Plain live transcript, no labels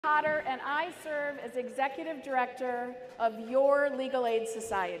Cotter, and I serve as Executive Director of your Legal Aid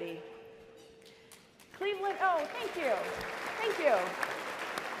Society. Cleveland, oh, thank you. Thank you.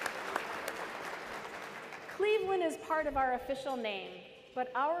 Cleveland is part of our official name,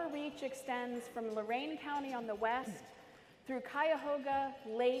 but our reach extends from Lorain County on the west through Cuyahoga,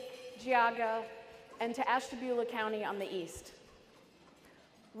 Lake, Geauga, and to Ashtabula County on the east.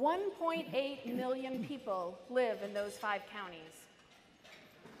 1.8 million people live in those 5 counties.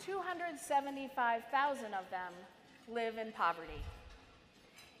 275,000 of them live in poverty.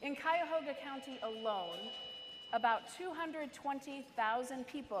 In Cuyahoga County alone, about 220,000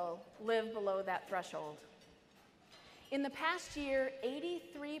 people live below that threshold. In the past year,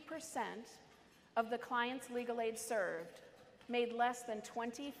 83% of the clients legal aid served made less than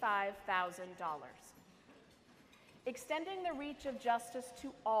 $25,000. Extending the reach of justice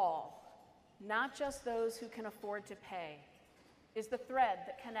to all, not just those who can afford to pay, is the thread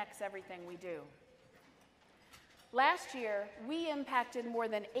that connects everything we do. Last year, we impacted more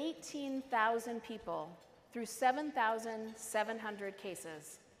than 18,000 people through 7,700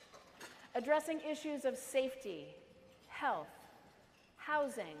 cases, addressing issues of safety, health,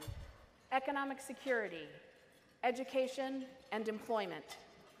 housing, economic security, education, and employment.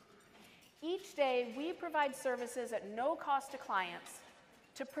 Each day, we provide services at no cost to clients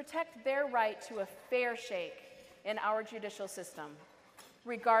to protect their right to a fair shake in our judicial system,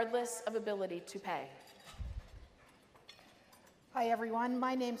 regardless of ability to pay. Hi everyone,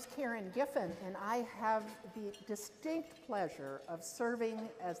 my name's Karen Giffen, and I have the distinct pleasure of serving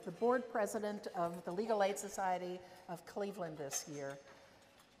as the board president of the Legal Aid Society of Cleveland this year.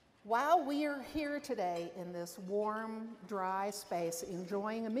 While we are here today in this warm, dry space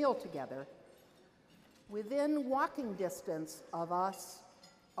enjoying a meal together, within walking distance of us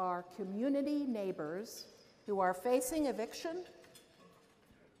are community neighbors who are facing eviction.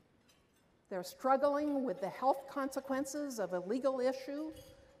 They're struggling with the health consequences of a legal issue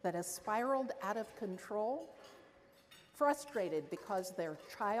that has spiraled out of control, frustrated because their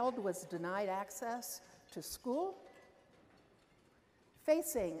child was denied access to school,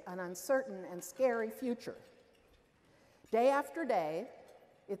 facing an uncertain and scary future. Day after day,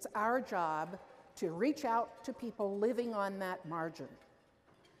 it's our job to reach out to people living on that margin.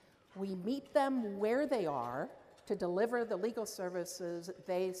 We meet them where they are to deliver the legal services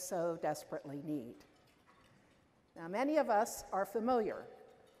they so desperately need. Now, many of us are familiar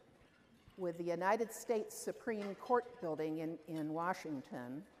with the United States Supreme Court building in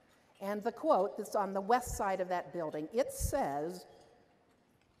Washington, and the quote that's on the west side of that building. It says,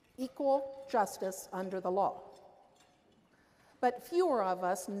 "Equal justice under the law." But fewer of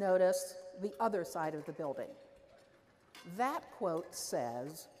us notice the other side of the building. That quote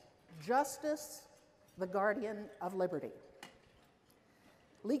says, "Justice, the guardian of liberty."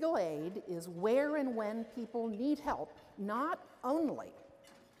 Legal aid is where and when people need help, not only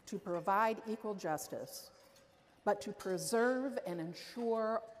to provide equal justice, but to preserve and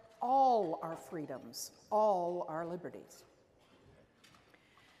ensure all our freedoms, all our liberties.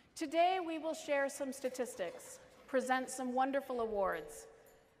 Today, we will share some statistics, present some wonderful awards,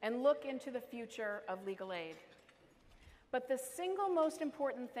 and look into the future of legal aid. But the single most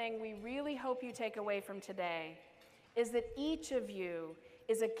important thing we really hope you take away from today is that each of you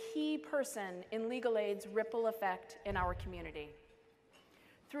is a key person in legal aid's ripple effect in our community.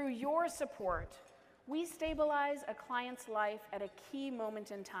 Through your support, we stabilize a client's life at a key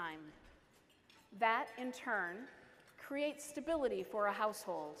moment in time. That, in turn, creates stability for a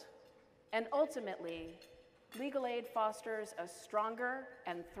household, and ultimately, legal aid fosters a stronger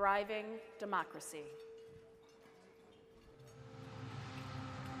and thriving democracy.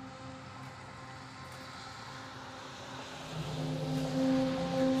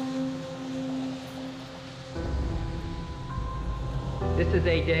 This is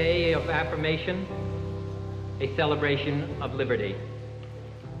a day of affirmation, a celebration of liberty.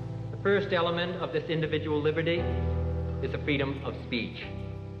 The first element of this individual liberty is the freedom of speech,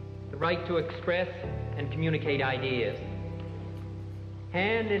 the right to express and communicate ideas.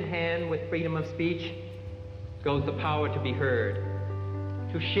 Hand in hand with freedom of speech goes the power to be heard,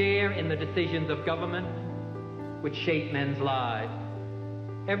 to share in the decisions of government which shape men's lives.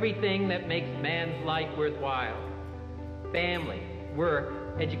 Everything that makes man's life worthwhile: family, work,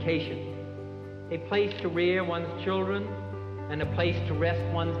 education, a place to rear one's children, and a place to rest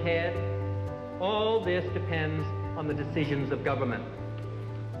one's head. All this depends on the decisions of government.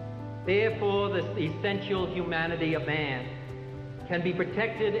 Therefore, the essential humanity of man can be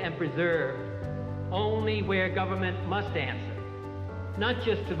protected and preserved only where government must answer, not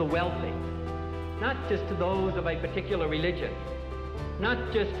just to the wealthy, not just to those of a particular religion,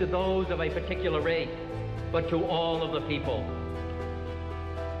 not just to those of a particular race, but to all of the people.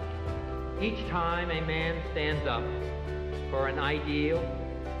 Each time a man stands up for an ideal,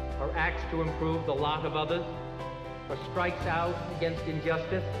 or acts to improve the lot of others, or strikes out against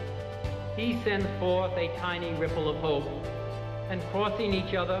injustice, he sends forth a tiny ripple of hope, and crossing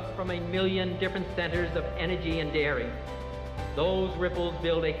each other from a million different centers of energy and daring, those ripples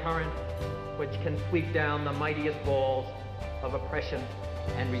build a current which can sweep down the mightiest walls of oppression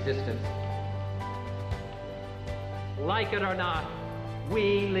and resistance. Like it or not,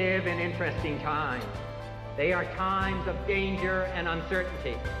 we live in interesting times. They are times of danger and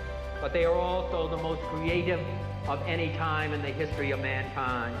uncertainty, but they are also the most creative of any time in the history of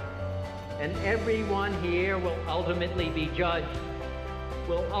mankind. And everyone here will ultimately be judged,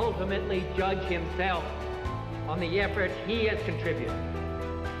 will ultimately judge himself on the efforts he has contributed,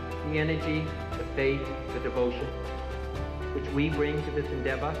 the energy, the faith, the devotion, which we bring to this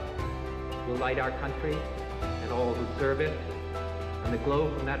endeavor will light our country and all who serve it, and the glow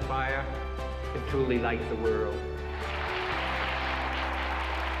from that fire can truly light the world.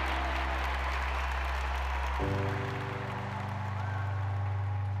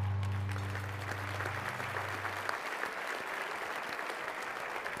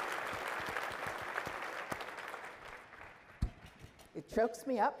 It chokes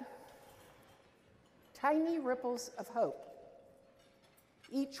me up. Tiny ripples of hope.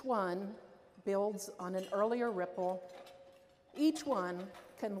 Each one builds on an earlier ripple. Each one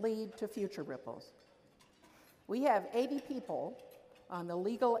can lead to future ripples. We have 80 people on the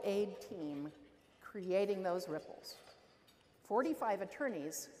legal aid team creating those ripples. 45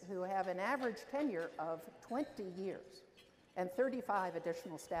 attorneys who have an average tenure of 20 years, and 35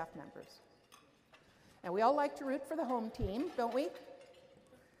 additional staff members. And we all like to root for the home team, don't we?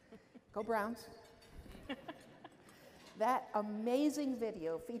 Go Browns. That amazing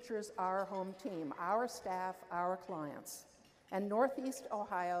video features our home team, our staff, our clients. And Northeast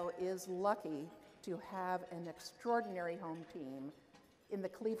Ohio is lucky to have an extraordinary home team in the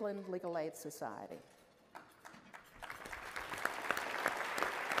Cleveland Legal Aid Society.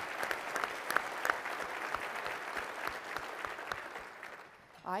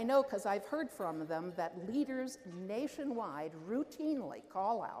 I know, because I've heard from them, that leaders nationwide routinely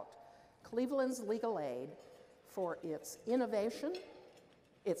call out Cleveland's legal aid for its innovation,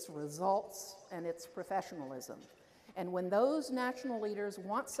 its results, and its professionalism. And when those national leaders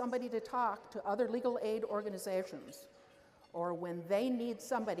want somebody to talk to other legal aid organizations, or when they need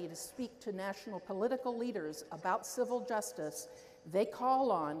somebody to speak to national political leaders about civil justice, they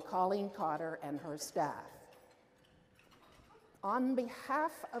call on Colleen Cotter and her staff. On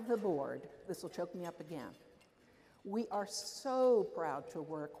behalf of the board, this will choke me up again, we are so proud to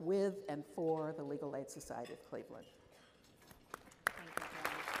work with and for the Legal Aid Society of Cleveland. Thank you,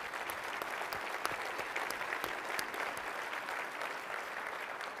 Colleen.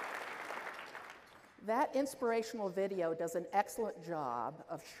 That inspirational video does an excellent job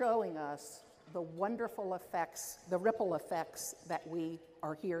of showing us the wonderful effects, the ripple effects that we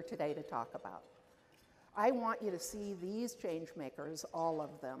are here today to talk about. I want you to see these change makers, all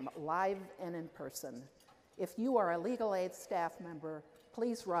of them, live and in person. If you are a legal aid staff member,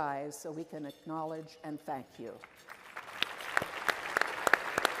 please rise so we can acknowledge and thank you.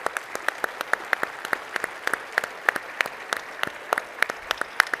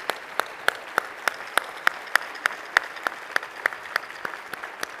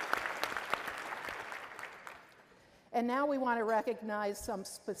 And now we want to recognize some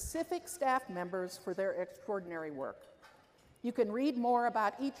specific staff members for their extraordinary work. You can read more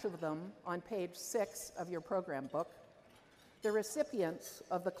about each of them on page 6 of your program book. The recipients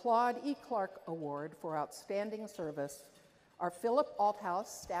of the Claude E. Clark Award for Outstanding Service are Philip Althouse,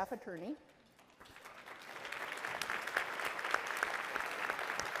 staff attorney,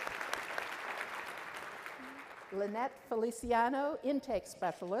 Lynette Feliciano, intake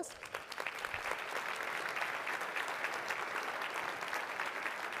specialist,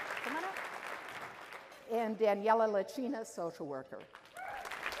 and Daniela Lachina, social worker.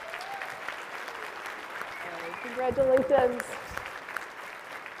 Congratulations.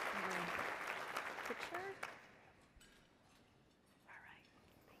 Picture? All right,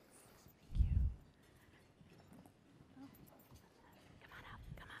 thanks. Thank you. Oh. Come on up,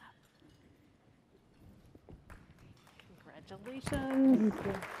 come on up. Congratulations. Thank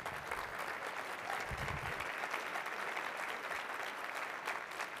you.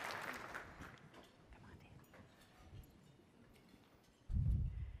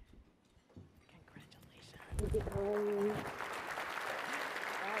 All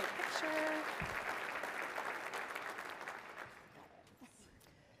right, picture.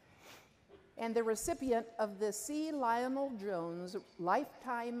 and the recipient of the C. Lionel Jones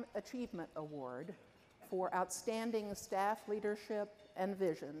Lifetime Achievement Award for Outstanding Staff Leadership and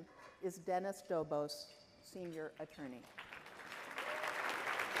Vision is Dennis Dobos, Senior Attorney.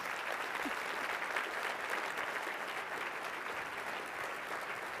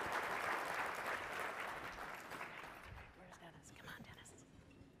 Where's Dennis? Come on, Dennis.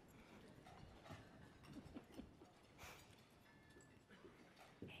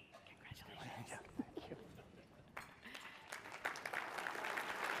 Hey, congratulations. Thank you.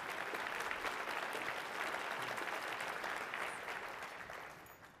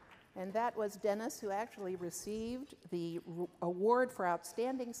 And that was Dennis, who actually received the award for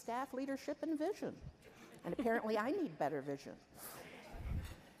Outstanding Staff Leadership and Vision. And apparently I need better vision.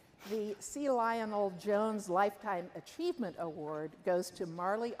 The C. Lionel Jones Lifetime Achievement Award goes to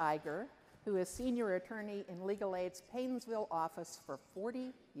Marley Iger, who is Senior Attorney in Legal Aid's Paynesville office for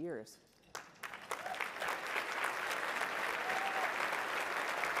 40 years.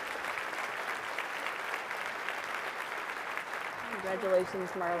 Congratulations,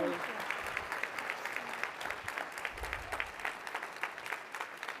 Marley.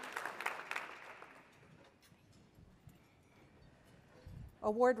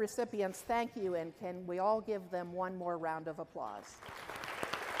 Award recipients, thank you, and can we all give them one more round of applause?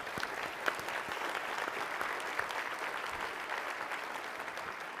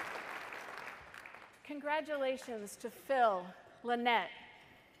 Congratulations to Phil, Lynette,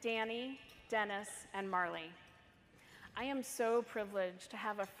 Danny, Dennis, and Marley. I am so privileged to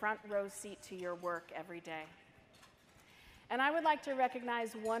have a front row seat to your work every day. And I would like to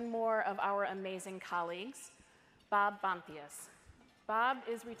recognize one more of our amazing colleagues, Bob Bonthius. Bob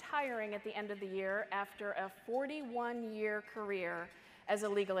is retiring at the end of the year after a 41-year career as a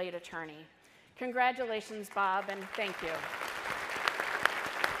legal aid attorney. Congratulations, Bob, and thank you.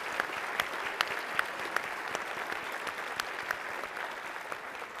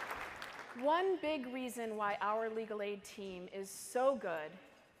 One big reason why our legal aid team is so good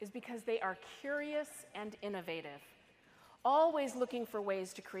is because they are curious and innovative, always looking for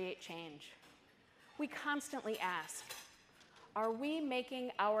ways to create change. We constantly ask, are we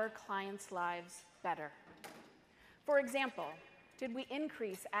making our clients' lives better? For example, did we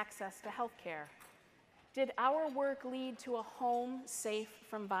increase access to health care? Did our work lead to a home safe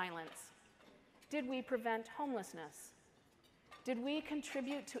from violence? Did we prevent homelessness? Did we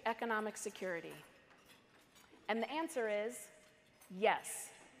contribute to economic security? And the answer is yes,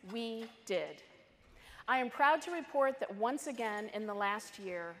 we did. I am proud to report that once again in the last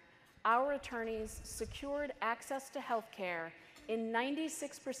year, our attorneys secured access to health care in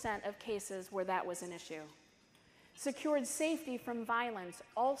 96% of cases where that was an issue. Secured safety from violence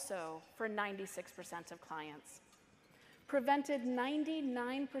also for 96% of clients. Prevented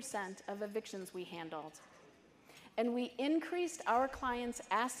 99% of evictions we handled. And we increased our clients'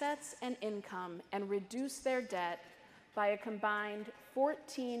 assets and income and reduced their debt by a combined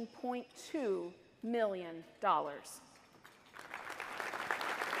 $14.2 million.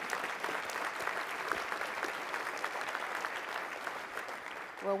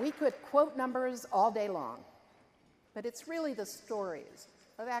 Well, we could quote numbers all day long, but it's really the stories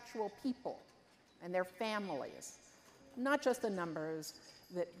of actual people and their families, not just the numbers,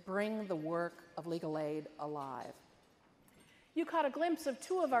 that bring the work of legal aid alive. You caught a glimpse of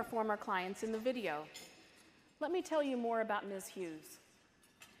two of our former clients in the video. Let me tell you more about Ms. Hughes.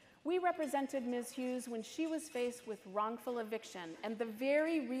 We represented Ms. Hughes when she was faced with wrongful eviction and the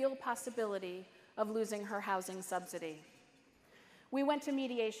very real possibility of losing her housing subsidy. We went to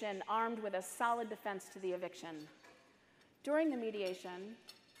mediation armed with a solid defense to the eviction. During the mediation,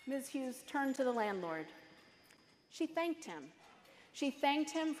 Ms. Hughes turned to the landlord. She thanked him. She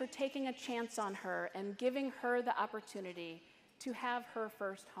thanked him for taking a chance on her and giving her the opportunity to have her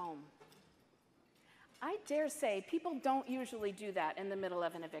first home. I dare say people don't usually do that in the middle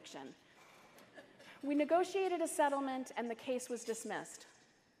of an eviction. We negotiated a settlement and the case was dismissed.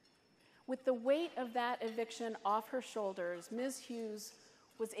 With the weight of that eviction off her shoulders, Ms. Hughes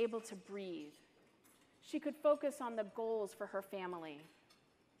was able to breathe. She could focus on the goals for her family.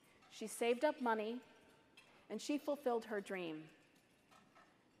 She saved up money and she fulfilled her dream.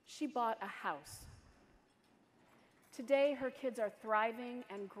 She bought a house. Today, her kids are thriving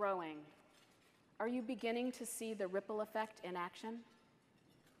and growing. Are you beginning to see the ripple effect in action?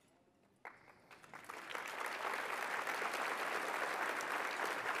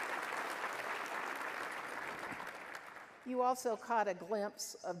 You also caught a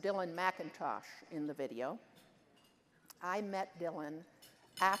glimpse of Dylan McIntosh in the video. I met Dylan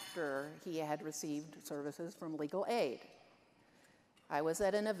after he had received services from legal aid. I was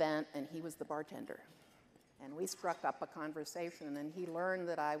at an event, and he was the bartender. And we struck up a conversation, and he learned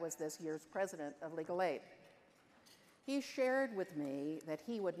that I was this year's president of Legal Aid. He shared with me that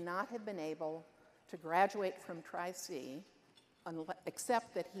he would not have been able to graduate from Tri-C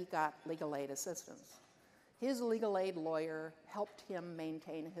except that he got legal aid assistance. His legal aid lawyer helped him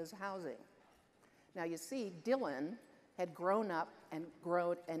maintain his housing. Now you see, Dylan had grown up and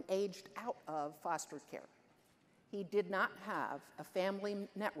aged out of foster care. He did not have a family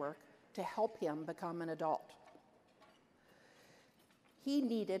network to help him become an adult. He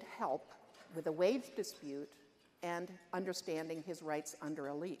needed help with a wage dispute and understanding his rights under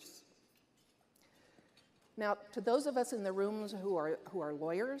a lease. Now, to those of us in the rooms who are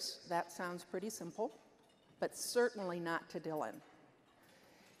lawyers, that sounds pretty simple, but certainly not to Dylan.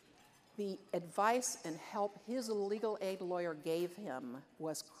 The advice and help his legal aid lawyer gave him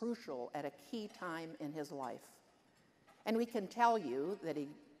was crucial at a key time in his life. And we can tell you that he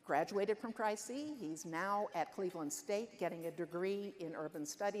graduated from Tri-C. He's now at Cleveland State getting a degree in urban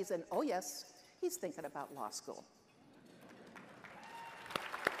studies, and oh yes, he's thinking about law school.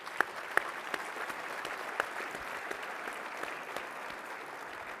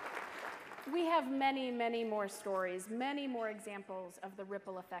 We have many, many more stories, many more examples of the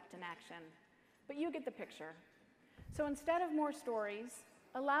ripple effect in action. But you get the picture. So instead of more stories,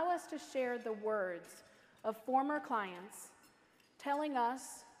 allow us to share the words of former clients telling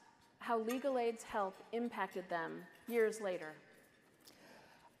us how legal aid's help impacted them years later.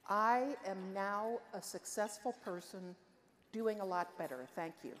 I am now a successful person doing a lot better,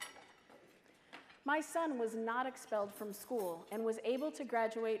 thank you. My son was not expelled from school and was able to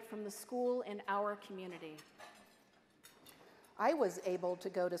graduate from the school in our community. I was able to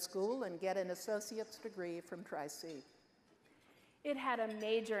go to school and get an associate's degree from Tri-C. It had a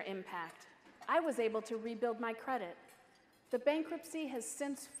major impact. I was able to rebuild my credit. The bankruptcy has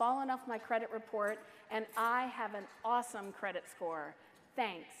since fallen off my credit report, and I have an awesome credit score.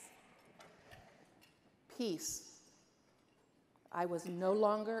 Thanks. Peace. I was no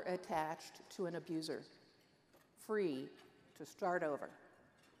longer attached to an abuser, free to start over.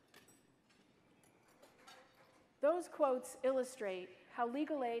 Those quotes illustrate how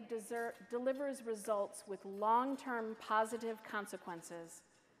legal aid delivers results with long-term positive consequences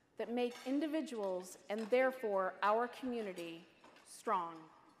that make individuals and therefore our community strong.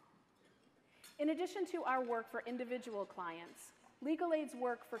 In addition to our work for individual clients, legal aid's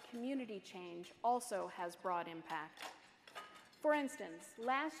work for community change also has broad impact. For instance,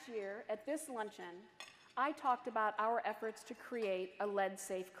 last year at this luncheon, I talked about our efforts to create a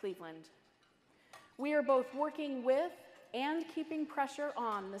lead-safe Cleveland. We are both working with and keeping pressure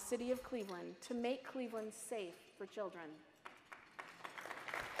on the city of Cleveland to make Cleveland safe for children.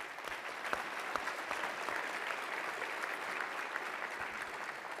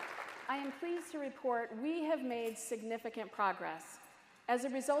 I am pleased to report we have made significant progress. As a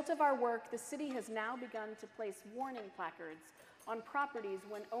result of our work, the city has now begun to place warning placards on properties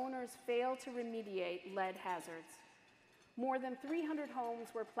when owners fail to remediate lead hazards. More than 300 homes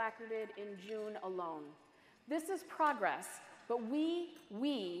were placarded in June alone. This is progress, but we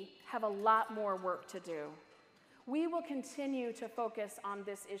have a lot more work to do. We will continue to focus on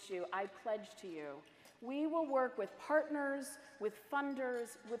this issue, I pledge to you. We will work with partners, with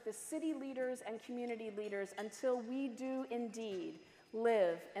funders, with the city leaders and community leaders until we do indeed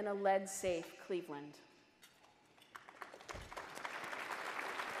live in a lead-safe Cleveland.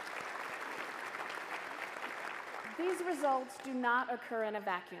 These results do not occur in a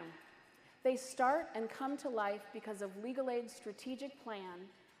vacuum. They start and come to life because of Legal Aid's strategic plan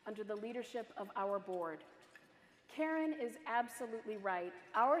under the leadership of our board. Karen is absolutely right.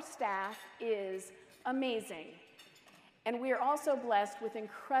 Our staff is amazing. And we are also blessed with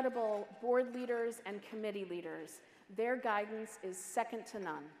incredible board leaders and committee leaders. Their guidance is second to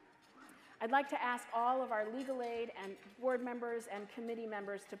none. I'd like to ask all of our legal aid and board members and committee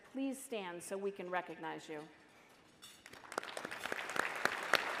members to please stand so we can recognize you.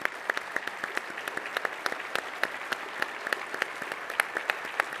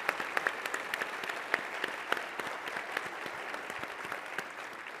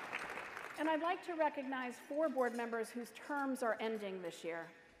 And I'd like to recognize 4 board members whose terms are ending this year.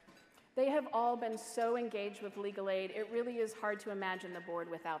 They have all been so engaged with legal aid, it really is hard to imagine the board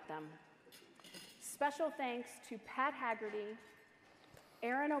without them. Special thanks to Pat Haggerty,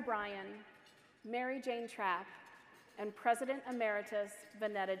 Aaron O'Brien, Mary Jane Trapp, and President Emeritus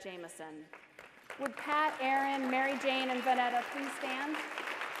Vanetta Jameson. Would Pat, Aaron, Mary Jane, and Vanetta please stand?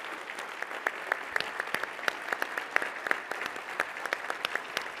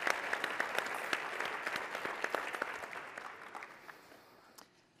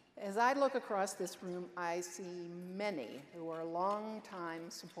 As I look across this room, I see many who are longtime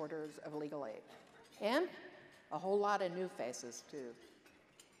supporters of legal aid, and a whole lot of new faces, too.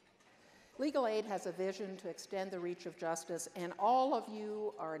 Legal aid has a vision to extend the reach of justice, and all of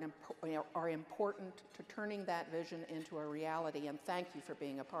you are important to turning that vision into a reality, and thank you for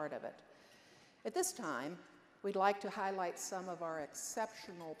being a part of it. At this time, we'd like to highlight some of our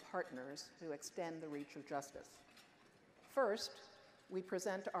exceptional partners who extend the reach of justice. First, we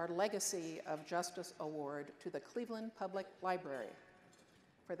present our Legacy of Justice Award to the Cleveland Public Library.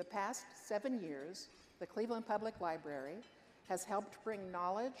 For the past 7 years, the Cleveland Public Library has helped bring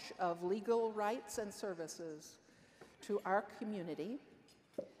knowledge of legal rights and services to our community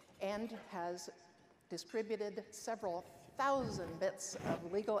and has distributed several thousand bits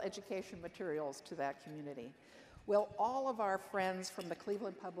of legal education materials to that community. Will all of our friends from the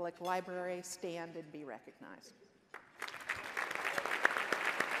Cleveland Public Library stand and be recognized?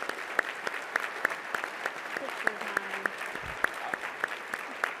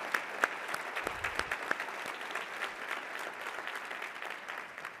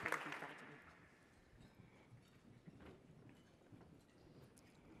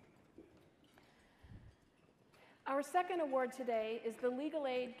 Our second award today is the Legal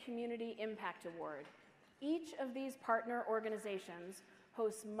Aid Community Impact Award. Each of these partner organizations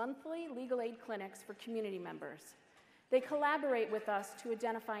hosts monthly legal aid clinics for community members. They collaborate with us to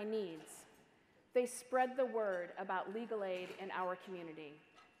identify needs. They spread the word about legal aid in our community.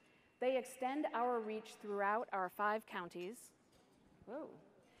 They extend our reach throughout our 5 counties,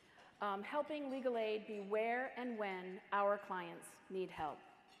 helping legal aid be where and when our clients need help.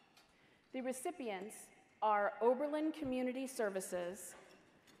 The recipients are Oberlin Community Services,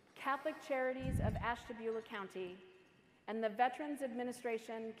 Catholic Charities of Ashtabula County, and the Veterans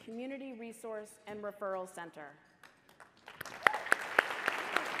Administration Community Resource and Referral Center.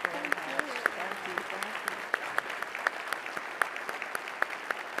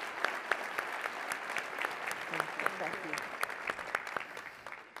 Thank you.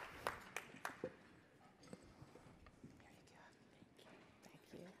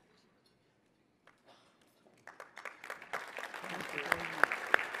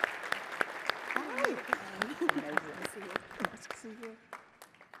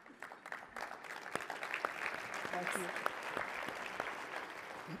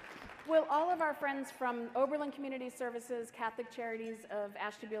 Will all of our friends from Oberlin Community Services, Catholic Charities of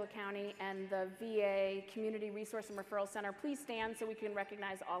Ashtabula County, and the VA Community Resource and Referral Center please stand so we can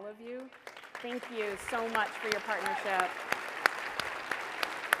recognize all of you? Thank you so much for your partnership.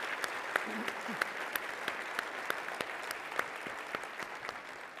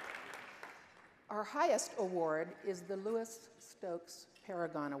 Our highest award is the Louis Stokes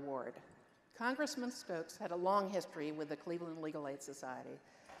Paragon Award. Congressman Stokes had a long history with the Cleveland Legal Aid Society.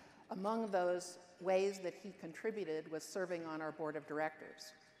 Among those ways that he contributed was serving on our board of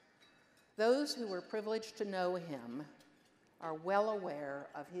directors. Those who were privileged to know him are well aware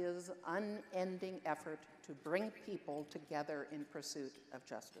of his unending effort to bring people together in pursuit of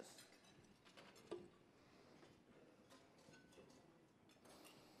justice.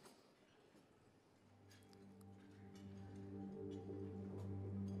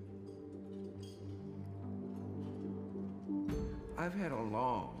 I've had a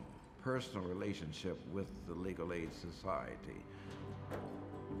long personal relationship with the Legal Aid Society.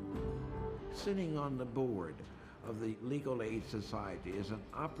 Sitting on the board of the Legal Aid Society is an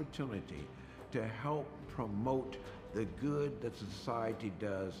opportunity to help promote the good that society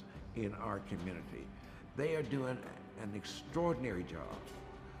does in our community. They are doing an extraordinary job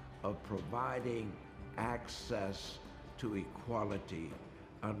of providing access to equality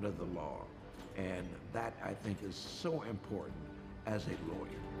under the law. And that, I think, is so important as a lawyer.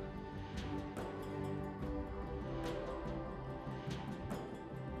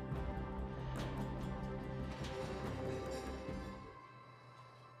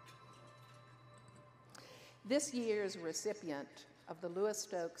 This year's recipient of the Louis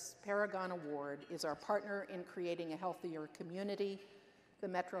Stokes Paragon Award is our partner in creating a healthier community, the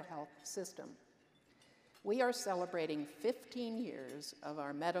MetroHealth System. We are celebrating 15 years of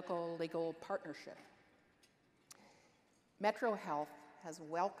our medical legal partnership. MetroHealth has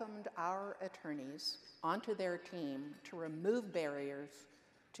welcomed our attorneys onto their team to remove barriers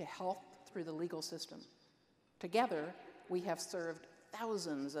to health through the legal system. Together, we have served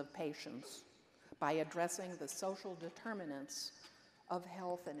thousands of patients by addressing the social determinants of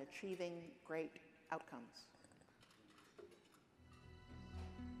health and achieving great outcomes.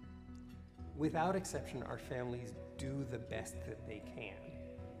 Without exception, our families do the best that they can,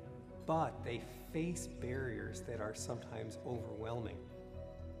 but they face barriers that are sometimes overwhelming.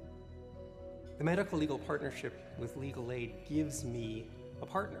 The medical legal partnership with legal aid gives me a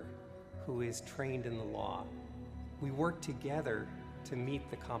partner who is trained in the law. We work together to meet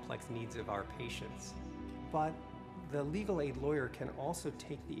the complex needs of our patients. But the legal aid lawyer can also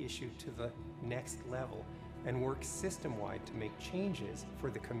take the issue to the next level and work system-wide to make changes for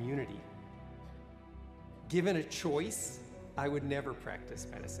the community. Given a choice, I would never practice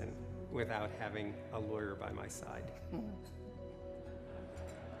medicine without having a lawyer by my side.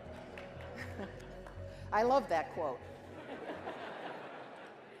 I love that quote.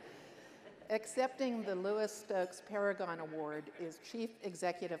 Accepting the Louis Stokes Paragon Award is Chief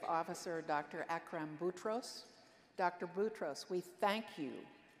Executive Officer Dr. Akram Boutros. Dr. Boutros, we thank you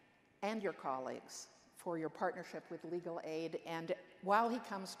and your colleagues for your partnership with Legal Aid, and while he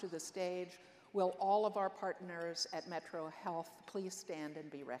comes to the stage, will all of our partners at MetroHealth please stand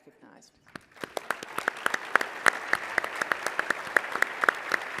and be recognized?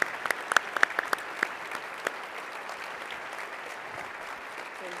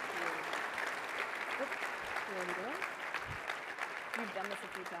 You've done this a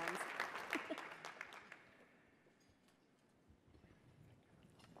few times.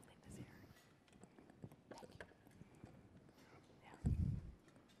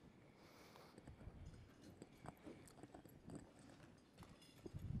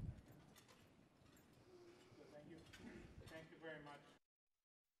 Thank you very much.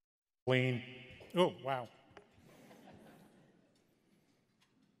 Colleen. Oh, wow.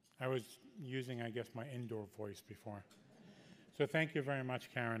 I was using, I guess, my indoor voice before. So thank you very much,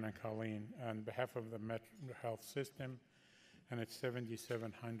 Karen and Colleen. On behalf of the MetroHealth System and its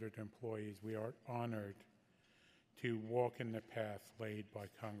 7,700 employees, we are honored to walk in the path laid by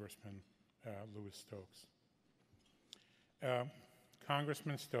Congressman Louis Stokes.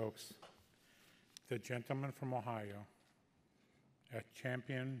 Congressman Stokes, the gentleman from Ohio, a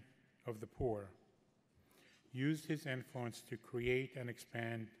champion of the poor, used his influence to create and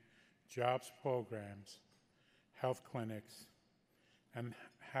expand jobs programs, health clinics, and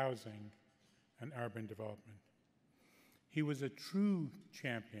housing and urban development. He was a true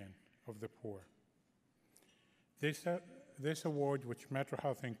champion of the poor. This award, which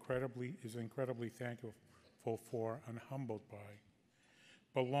MetroHealth is incredibly thankful for and humbled by,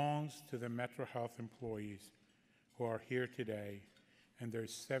 belongs to the MetroHealth employees who are here today and their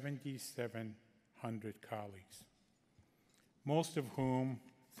 7,700 colleagues, most of whom,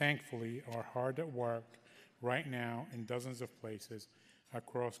 thankfully, are hard at work right now in dozens of places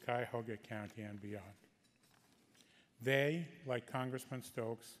across Cuyahoga County and beyond. They, like Congressman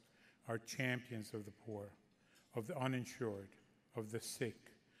Stokes, are champions of the poor, of the uninsured, of the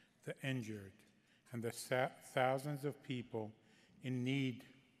sick, the injured, and the thousands of people in need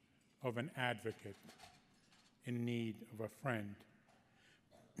of an advocate, in need of a friend.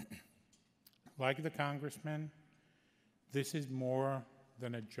 Like the Congressman, this is more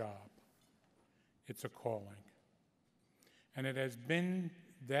than a job. It's a calling. And it has been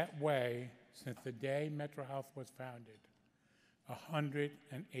that way since the day MetroHealth was founded,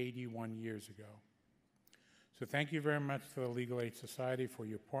 181 years ago. So thank you very much to the Legal Aid Society for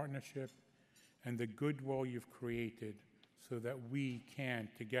your partnership and the goodwill you've created so that we can,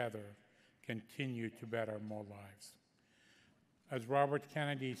 together, continue to better more lives. As Robert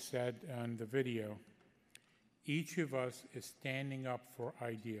Kennedy said on the video, each of us is standing up for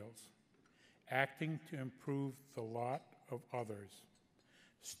ideals, acting to improve the lot of others,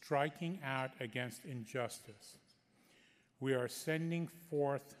 striking out against injustice. We are sending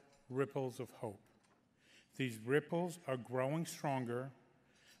forth ripples of hope. These ripples are growing stronger,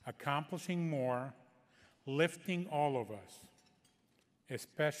 accomplishing more, lifting all of us,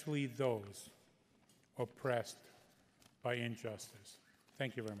 especially those oppressed by injustice.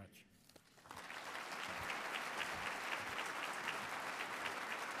 Thank you very much.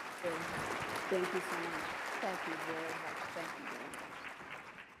 Thank you so much. Thank you very much. Thank you very much.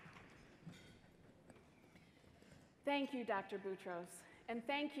 Thank you, Dr. Boutros, and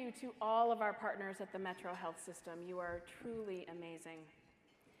thank you to all of our partners at the MetroHealth System. You are truly amazing.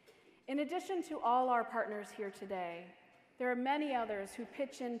 In addition to all our partners here today, there are many others who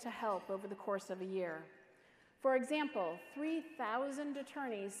pitch in to help over the course of a year. For example, 3,000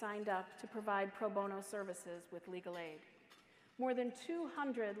 attorneys signed up to provide pro bono services with legal aid. More than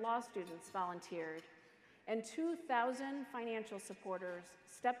 200 law students volunteered, and 2,000 financial supporters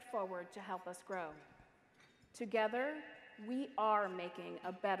stepped forward to help us grow. Together, we are making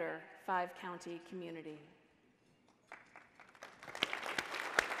a better five-county community.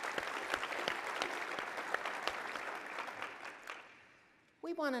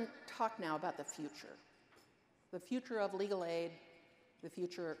 We want to talk now about the future of legal aid the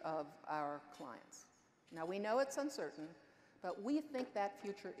future of our clients. Now, we know it's uncertain, but we think that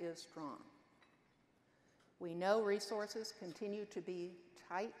future is strong. We know resources continue to be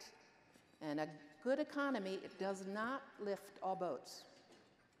tight, and a good economy, it does not lift all boats.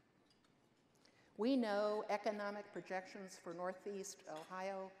 We know economic projections for Northeast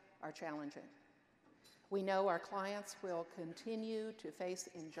Ohio are challenging. We know our clients will continue to face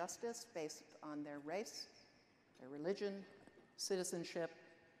injustice based on their race, their religion, citizenship,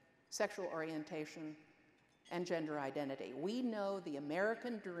 sexual orientation, and gender identity. We know the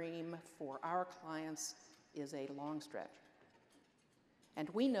American dream for our clients is a long stretch. And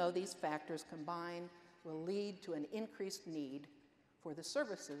we know these factors combined will lead to an increased need for the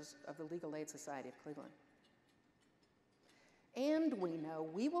services of the Legal Aid Society of Cleveland. And we know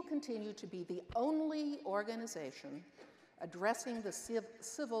we will continue to be the only organization addressing the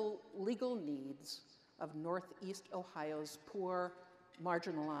civil legal needs of Northeast Ohio's poor,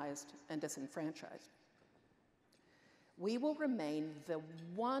 marginalized, and disenfranchised. We will remain the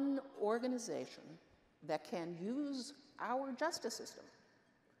one organization that can use our justice system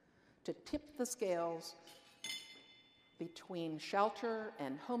to tip the scales between shelter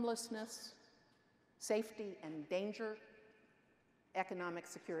and homelessness, safety and danger, economic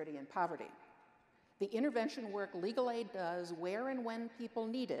security and poverty. The intervention work legal aid does where and when people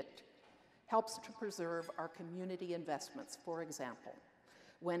need it helps to preserve our community investments. For example,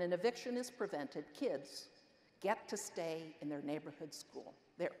 when an eviction is prevented, kids get to stay in their neighborhood school.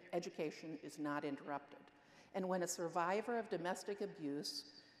 Their education is not interrupted. And when a survivor of domestic abuse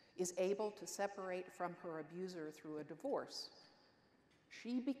is able to separate from her abuser through a divorce,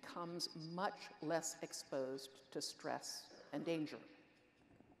 she becomes much less exposed to stress and danger.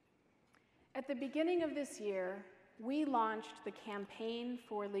 At the beginning of this year, we launched the Campaign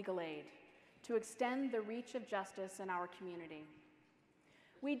for Legal Aid to extend the reach of justice in our community.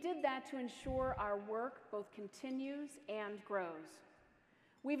 We did that to ensure our work both continues and grows.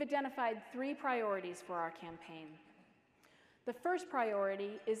 We've identified 3 priorities for our campaign. The first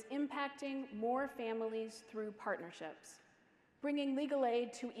priority is impacting more families through partnerships, bringing legal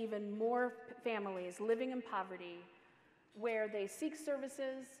aid to even more families living in poverty where they seek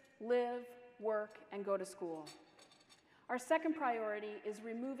services, live, work, and go to school. Our second priority is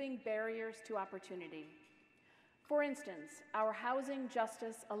removing barriers to opportunity. For instance, our Housing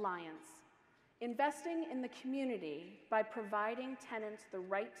Justice Alliance, investing in the community by providing tenants the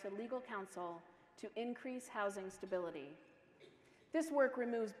right to legal counsel to increase housing stability. This work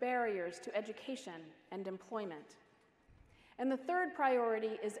removes barriers to education and employment. And the third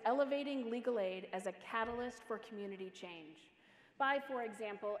priority is elevating legal aid as a catalyst for community change by, for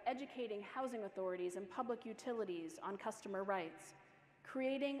example, educating housing authorities and public utilities on customer rights,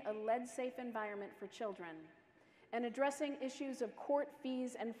 creating a lead-safe environment for children, and addressing issues of court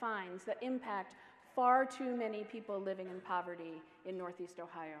fees and fines that impact far too many people living in poverty in Northeast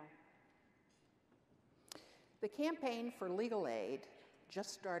Ohio. The campaign for legal aid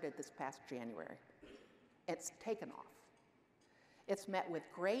just started this past January. It's taken off. It's met with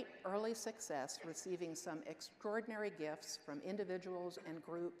great early success, receiving some extraordinary gifts from individuals and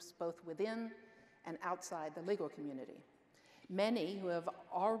groups both within and outside the legal community. Many who have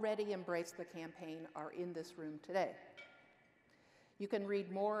already embraced the campaign are in this room today. You can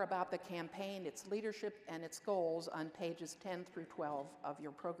read more about the campaign, its leadership, and its goals on pages 10 through 12 of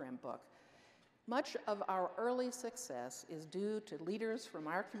your program book. Much of our early success is due to leaders from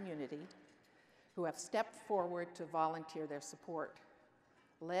our community who have stepped forward to volunteer their support,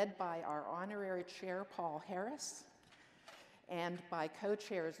 led by our honorary chair, Paul Harris, and by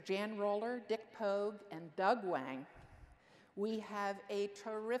co-chairs Jan Roller, Dick Pogue, and Doug Wang. We have a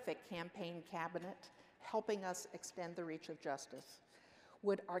terrific campaign cabinet helping us extend the reach of justice.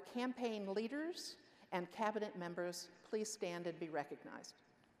 Would our campaign leaders and cabinet members please stand and be recognized?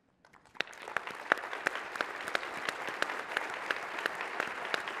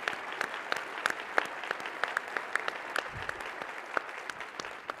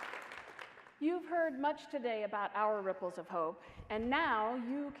 You've heard much today about our Ripples of Hope, and now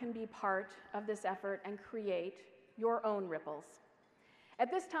you can be part of this effort and create your own ripples.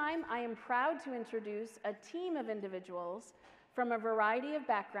 At this time, I am proud to introduce a team of individuals from a variety of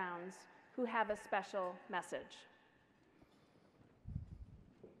backgrounds who have a special message.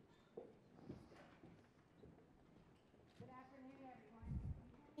 Good afternoon,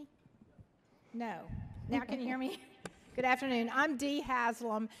 everyone. No. Now can you hear me? Good afternoon. I'm Dee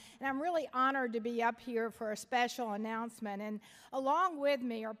Haslam, and I'm really honored to be up here for a special announcement. And along with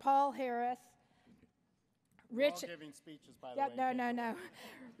me are Paul Harris, Rich. We're all giving speeches, by the way. No.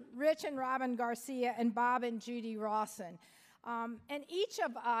 Rich and Robin Garcia, and Bob and Judy Rawson. And each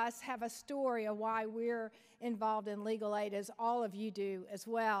of us have a story of why we're involved in legal aid, as all of you do as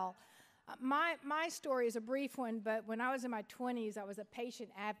well. My story is a brief one, but when I was in my 20s, I was a patient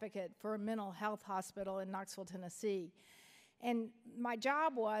advocate for a mental health hospital in Knoxville, Tennessee. And my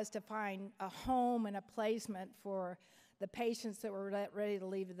job was to find a home and a placement for the patients that were ready to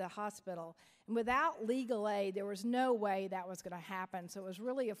leave the hospital. And without legal aid, there was no way that was going to happen. So it was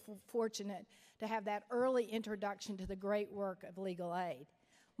really fortunate to have that early introduction to the great work of legal aid.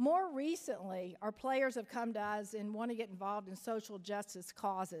 More recently, our players have come to us and want to get involved in social justice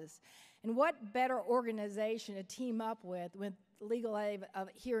causes. And what better organization to team up with legal aid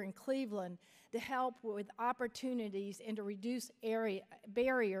here in Cleveland to help with opportunities and to reduce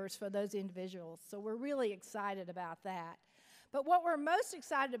barriers for those individuals. So we're really excited about that. But what we're most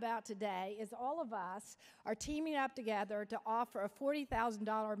excited about today is all of us are teaming up together to offer a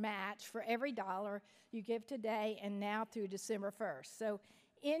 $40,000 match for every dollar you give today and now through December 1st. So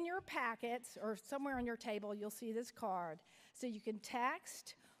in your packets or somewhere on your table, you'll see this card. So you can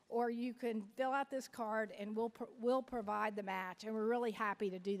text or you can fill out this card and we'll provide the match. And we're really happy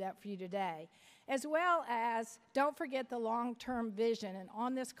to do that for you today. As well as, don't forget the long-term vision. And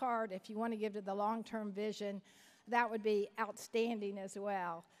on this card, if you want to give to the long-term vision, that would be outstanding as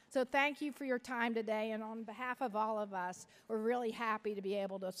well. So thank you for your time today. And on behalf of all of us, we're really happy to be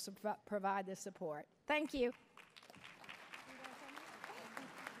able to provide this support. Thank you.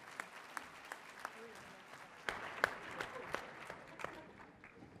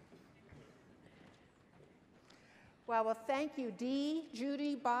 Well, thank you, Dee,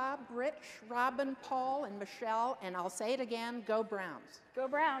 Judy, Bob, Rich, Robin, Paul, and Michelle, and I'll say it again, go Browns. Go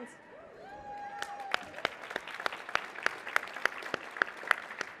Browns.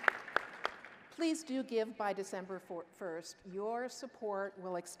 Please do give by December 1st. Your support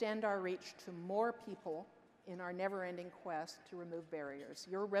will extend our reach to more people in our never-ending quest to remove barriers.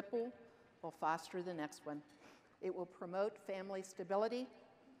 Your ripple will foster the next one. It will promote family stability.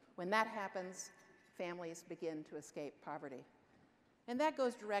 When that happens, families begin to escape poverty. And that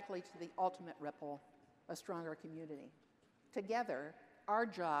goes directly to the ultimate ripple, a stronger community. Together, our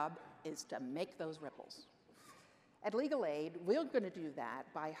job is to make those ripples. At Legal Aid, we're going to do that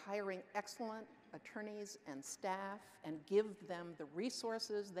by hiring excellent attorneys and staff and give them the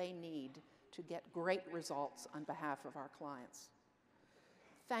resources they need to get great results on behalf of our clients.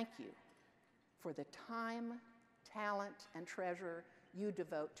 Thank you for the time, talent, and treasure you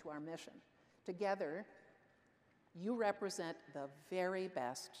devote to our mission. Together, you represent the very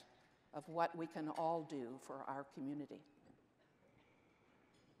best of what we can all do for our community.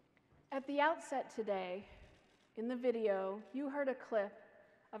 At the outset today, in the video, you heard a clip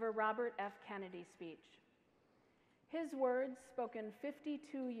of a Robert F. Kennedy speech. His words, spoken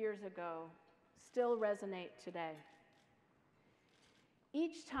 52 years ago, still resonate today.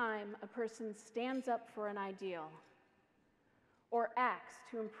 Each time a person stands up for an ideal or acts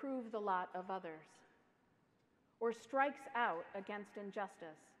to improve the lot of others, or strikes out against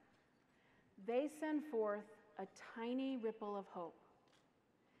injustice, they send forth a tiny ripple of hope.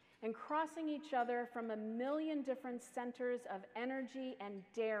 And crossing each other from a million different centers of energy and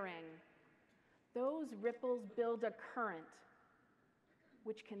daring, those ripples build a current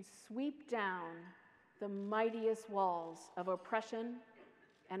which can sweep down the mightiest walls of oppression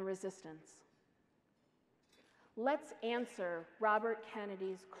and resistance. Let's answer Robert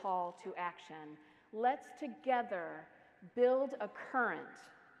Kennedy's call to action. Let's together build a current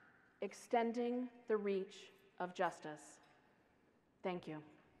extending the reach of justice. Thank you.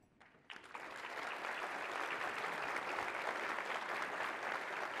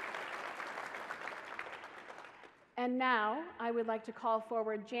 And now I would like to call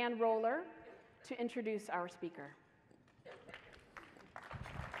forward Jan Roller to introduce our speaker.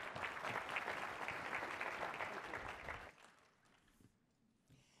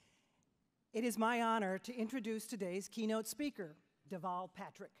 It is my honor to introduce today's keynote speaker, Deval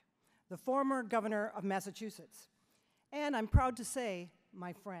Patrick, the former governor of Massachusetts, and I'm proud to say,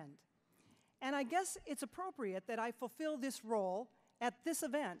 my friend. And I guess it's appropriate that I fulfill this role at this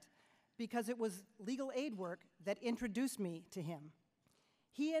event because it was legal aid work that introduced me to him.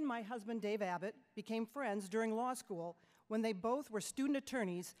 He and my husband, Dave Abbott, became friends during law school when they both were student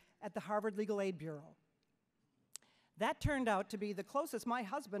attorneys at the Harvard Legal Aid Bureau. That turned out to be the closest my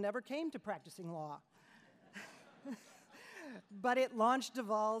husband ever came to practicing law. But it launched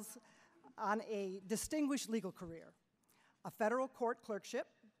Deval's on a distinguished legal career, a federal court clerkship,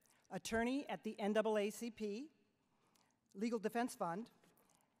 attorney at the NAACP, Legal Defense Fund,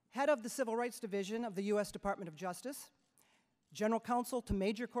 head of the Civil Rights Division of the U.S. Department of Justice, general counsel to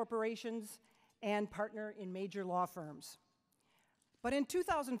major corporations, and partner in major law firms. But in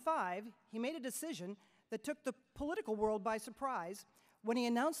 2005, he made a decision that took the political world by surprise when he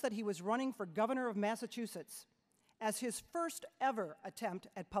announced that he was running for governor of Massachusetts as his first ever attempt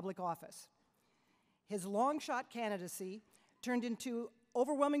at public office. His long-shot candidacy turned into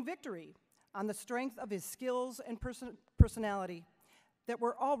overwhelming victory on the strength of his skills and personality that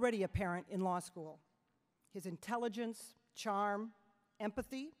were already apparent in law school. His intelligence, charm,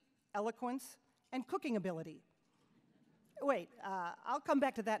 empathy, eloquence, and cooking ability. Wait, I'll come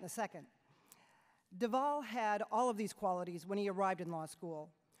back to that in a second. Deval had all of these qualities when he arrived in law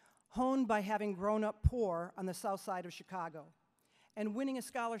school, honed by having grown up poor on the south side of Chicago and winning a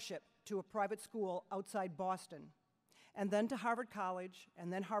scholarship to a private school outside Boston, and then to Harvard College,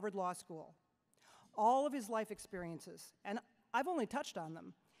 and then Harvard Law School. All of his life experiences, and I've only touched on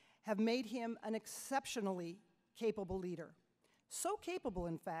them, have made him an exceptionally capable leader. So capable,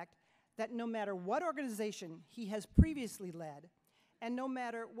 in fact, that no matter what organization he has previously led, and no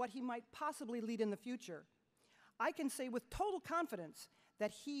matter what he might possibly lead in the future, I can say with total confidence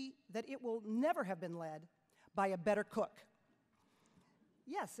that it will never have been led by a better cook.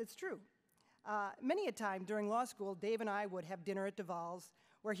 Yes, it's true. Many a time during law school, Dave and I would have dinner at Deval's,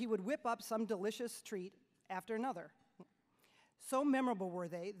 where he would whip up some delicious treat after another. So memorable were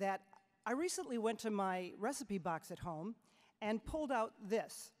they that I recently went to my recipe box at home and pulled out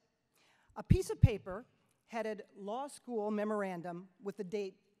this, a piece of paper headed Law School Memorandum with the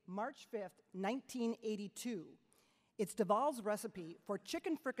date March 5th, 1982. It's Deval's recipe for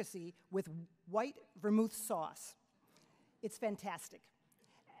chicken fricassee with white vermouth sauce. It's fantastic.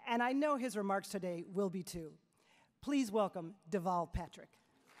 And I know his remarks today will be too. Please welcome Deval Patrick.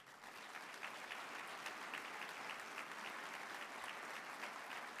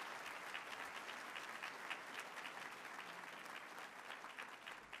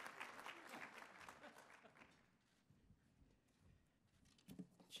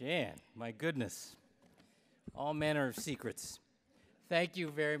 Jan, my goodness, all manner of secrets. Thank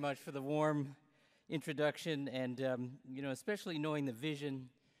you very much for the warm introduction, and especially knowing the vision,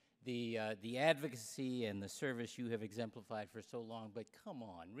 the advocacy, and the service you have exemplified for so long. But come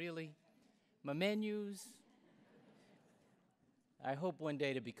on, really? My menus? I hope one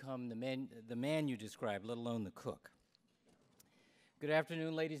day to become the man you described, let alone the cook. Good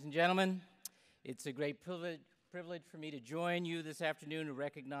afternoon, ladies and gentlemen. It's a great privilege for me to join you this afternoon to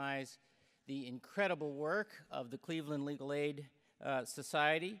recognize the incredible work of the Cleveland Legal Aid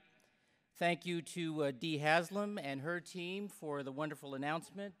Society. Thank you to Dee Haslam and her team for the wonderful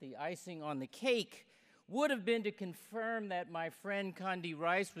announcement. The icing on the cake would have been to confirm that my friend Condi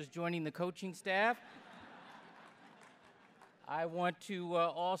Rice was joining the coaching staff. I want to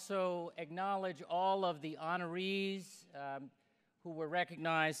also acknowledge all of the honorees who were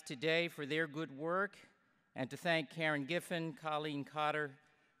recognized today for their good work, and to thank Karen Giffen, Colleen, Cotter,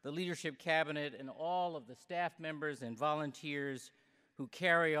 the leadership cabinet, and all of the staff members and volunteers who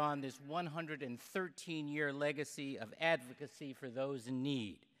carry on this 113-year legacy of advocacy for those in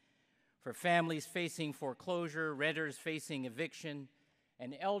need, for families facing foreclosure, renters facing eviction,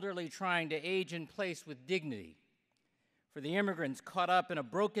 and elderly trying to age in place with dignity, for the immigrants caught up in a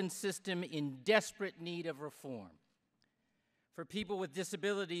broken system in desperate need of reform, for people with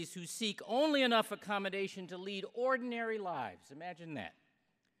disabilities who seek only enough accommodation to lead ordinary lives. Imagine that.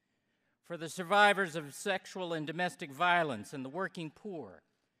 For the survivors of sexual and domestic violence, and the working poor,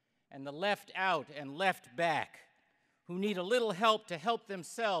 and the left out and left back, who need a little help to help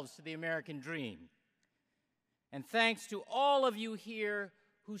themselves to the American dream. And thanks to all of you here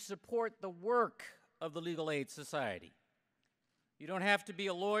who support the work of the Legal Aid Society. You don't have to be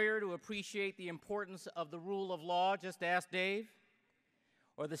a lawyer to appreciate the importance of the rule of law, just ask Dave,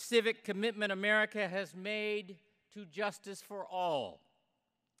 or the civic commitment America has made to justice for all.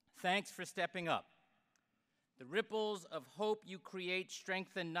 Thanks for stepping up. The ripples of hope you create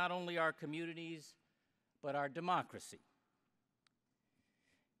strengthen not only our communities, but our democracy.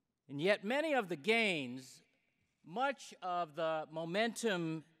 And yet many of the gains, much of the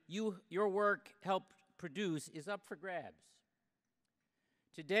momentum your work helped produce is up for grabs.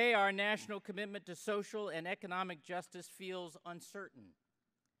 Today, our national commitment to social and economic justice feels uncertain.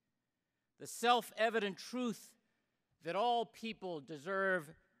 The self-evident truth that all people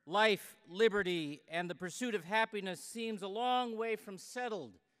deserve life, liberty, and the pursuit of happiness seems a long way from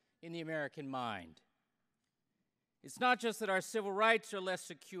settled in the American mind. It's not just that our civil rights are less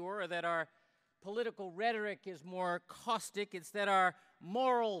secure or that our political rhetoric is more caustic, it's that our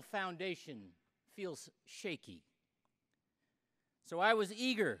moral foundation feels shaky. So I was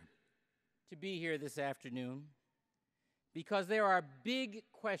eager to be here this afternoon because there are big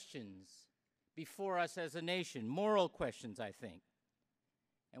questions before us as a nation, moral questions, I think.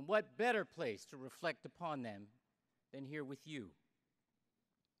 And what better place to reflect upon them than here with you?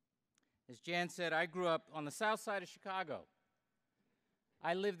 As Jan said, I grew up on the south side of Chicago.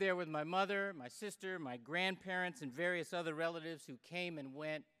 I lived there with my mother, my sister, my grandparents, and various other relatives who came and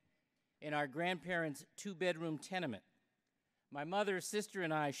went in our grandparents' two-bedroom tenement. My mother, sister,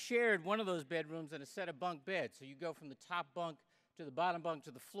 and I shared one of those bedrooms and a set of bunk beds, so you go from the top bunk to the bottom bunk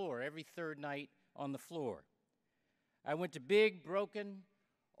to the floor every third night on the floor. I went to big, broken,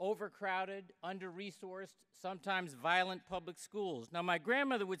 overcrowded, under-resourced, sometimes violent public schools. Now, my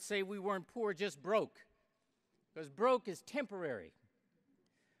grandmother would say we weren't poor, just broke, because broke is temporary.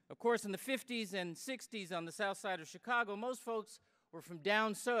 Of course, in the 50s and 60s on the south side of Chicago, most folks were from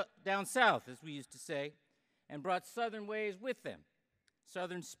down south, as we used to say, and brought Southern ways with them.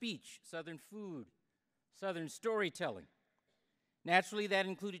 Southern speech, Southern food, Southern storytelling. Naturally, that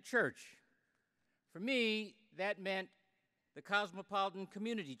included church. For me, that meant the Cosmopolitan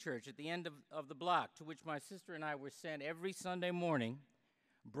Community Church at the end of the block, to which my sister and I were sent every Sunday morning,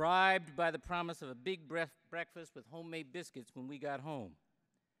 bribed by the promise of a big breakfast with homemade biscuits when we got home.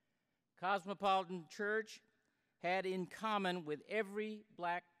 Cosmopolitan Church had in common with every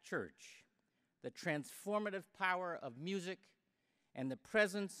black church the transformative power of music and the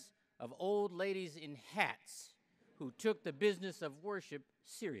presence of old ladies in hats who took the business of worship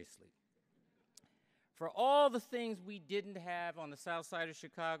seriously. For all the things we didn't have on the south side of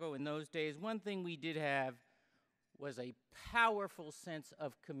Chicago in those days, one thing we did have was a powerful sense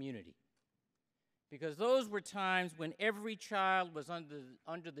of community. Because those were times when every child was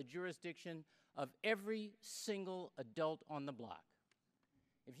under the jurisdiction of every single adult on the block.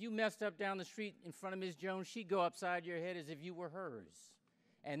 If you messed up down the street in front of Ms. Jones, she'd go upside your head as if you were hers,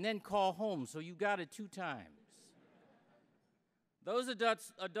 and then call home, so you got it 2 times. Those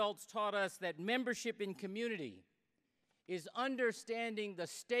adults taught us that membership in community is understanding the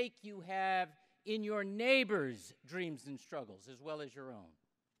stake you have in your neighbor's dreams and struggles as well as your own.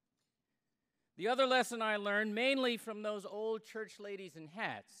 The other lesson I learned, mainly from those old church ladies in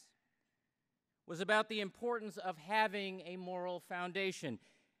hats, was about the importance of having a moral foundation.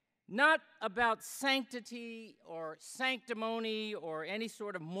 Not about sanctity or sanctimony or any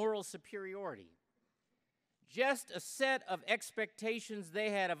sort of moral superiority. Just a set of expectations they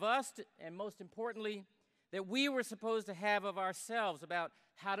had of us, and most importantly, that we were supposed to have of ourselves about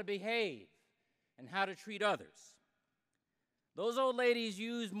how to behave and how to treat others. Those old ladies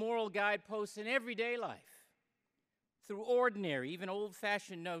used moral guideposts in everyday life through ordinary, even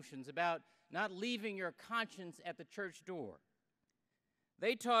old-fashioned notions about not leaving your conscience at the church door.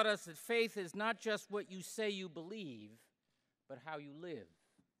 They taught us that faith is not just what you say you believe, but how you live.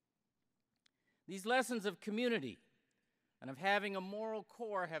 These lessons of community and of having a moral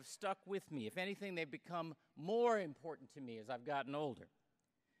core have stuck with me. If anything, they've become more important to me as I've gotten older.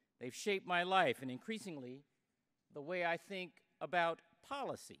 They've shaped my life and increasingly the way I think about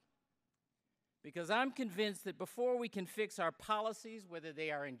policy. Because I'm convinced that before we can fix our policies, whether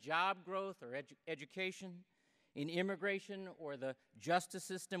they are in job growth or education, in immigration or the justice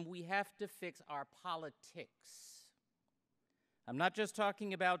system, we have to fix our politics. I'm not just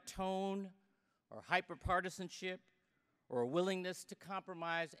talking about tone or hyperpartisanship or a willingness to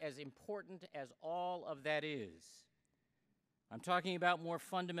compromise, as important as all of that is. I'm talking about more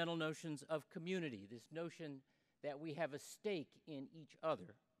fundamental notions of community, this notion that we have a stake in each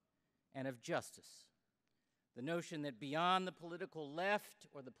other, and of justice. The notion that beyond the political left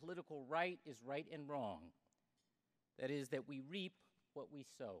or the political right is right and wrong. That is, that we reap what we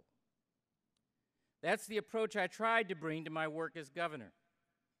sow. That's the approach I tried to bring to my work as governor.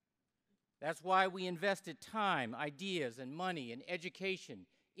 That's why we invested time, ideas, and money in education,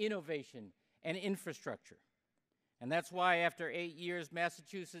 innovation, and infrastructure. And that's why after 8 years,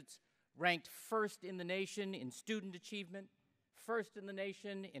 Massachusetts ranked first in the nation in student achievement, first in the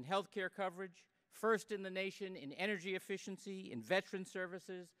nation in healthcare coverage, first in the nation in energy efficiency, in veteran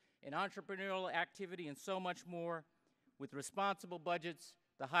services, in entrepreneurial activity, and so much more, with responsible budgets,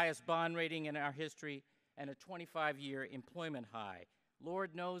 the highest bond rating in our history, and a 25-year employment high.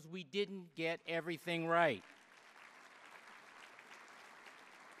 Lord knows we didn't get everything right.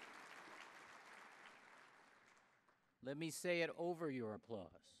 Let me say it over your applause.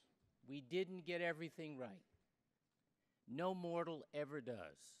 We didn't get everything right. No mortal ever does.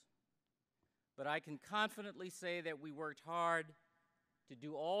 But I can confidently say that we worked hard to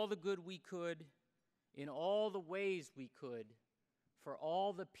do all the good we could, in all the ways we could, for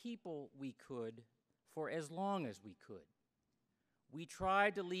all the people we could, for as long as we could. We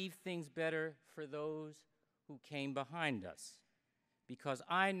tried to leave things better for those who came behind us, because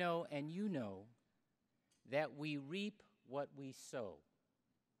I know and you know that we reap what we sow.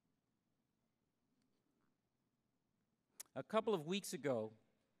 A couple of weeks ago,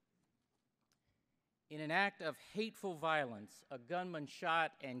 in an act of hateful violence, a gunman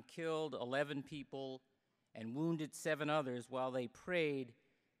shot and killed 11 people and wounded 7 others while they prayed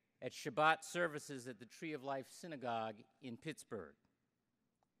at Shabbat services at the Tree of Life Synagogue in Pittsburgh.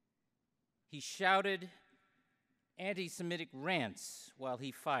 He shouted anti-Semitic rants while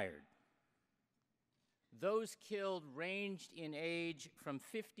he fired. Those killed ranged in age from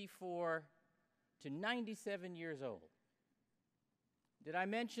 54 to 97 years old. Did I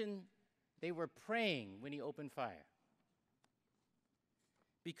mention they were praying when he opened fire?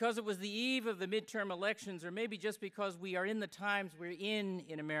 Because it was the eve of the midterm elections, or maybe just because we are in the times we're in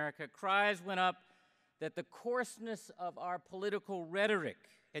America, cries went up that the coarseness of our political rhetoric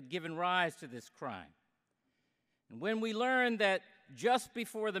had given rise to this crime. And when we learned that just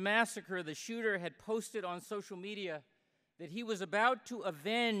before the massacre, the shooter had posted on social media that he was about to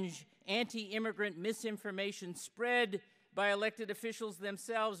avenge anti-immigrant misinformation spread by elected officials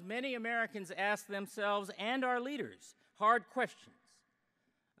themselves, many Americans asked themselves and our leaders hard questions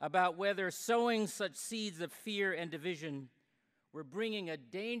about whether sowing such seeds of fear and division were bringing a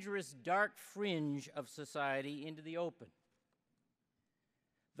dangerous dark fringe of society into the open.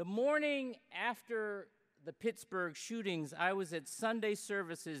 The morning after the Pittsburgh shootings, I was at Sunday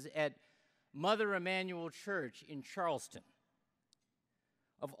services at Mother Emanuel Church in Charleston.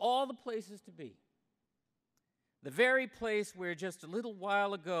 Of all the places to be, the very place where just a little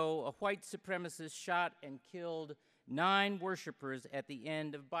while ago a white supremacist shot and killed 9 worshipers at the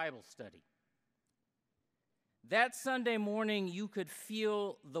end of Bible study. That Sunday morning, you could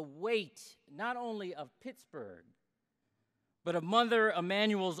feel the weight not only of Pittsburgh, but of Mother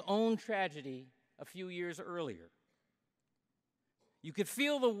Emanuel's own tragedy a few years earlier. You could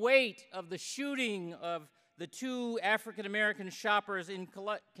feel the weight of the shooting of the 2 African-American shoppers in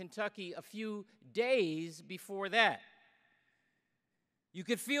Kentucky a few days before that. You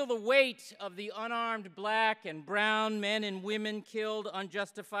could feel the weight of the unarmed black and brown men and women killed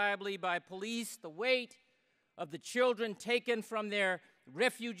unjustifiably by police, the weight of the children taken from their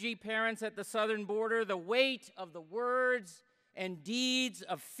refugee parents at the southern border, the weight of the words and deeds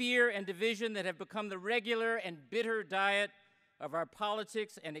of fear and division that have become the regular and bitter diet of our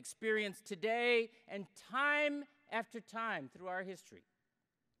politics and experience today and time after time through our history.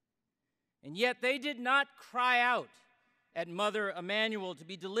 And yet they did not cry out at Mother Emanuel to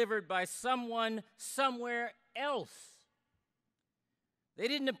be delivered by someone somewhere else. They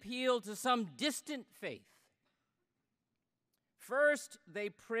didn't appeal to some distant faith. First, they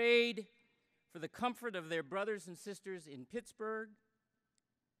prayed for the comfort of their brothers and sisters in Pittsburgh.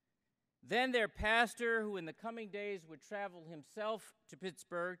 Then their pastor, who in the coming days would travel himself to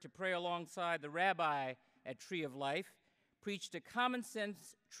Pittsburgh to pray alongside the rabbi at Tree of Life, preached a common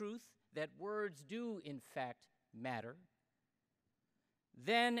sense truth that words do in fact matter.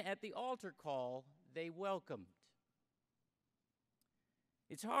 Then at the altar call, they welcomed.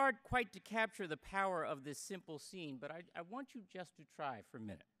 It's hard quite to capture the power of this simple scene, but I want you just to try for a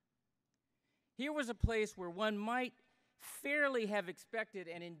minute. Here was a place where one might fairly have expected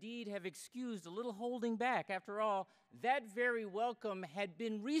and indeed have excused a little holding back. After all, that very welcome had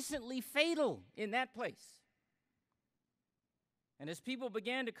been recently fatal in that place. And as people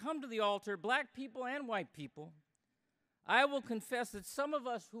began to come to the altar, black people and white people, I will confess that some of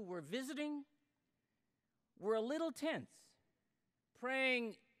us who were visiting were a little tense,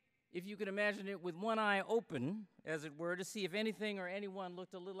 praying, if you can imagine it, with one eye open, as it were, to see if anything or anyone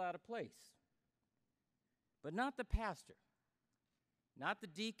looked a little out of place. But not the pastor, not the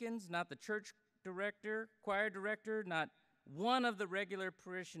deacons, not the church director, choir director, not one of the regular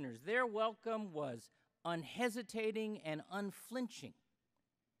parishioners. Their welcome was unhesitating and unflinching.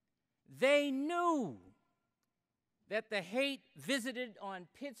 They knew that the hate visited on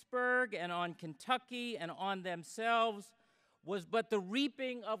Pittsburgh and on Kentucky and on themselves was but the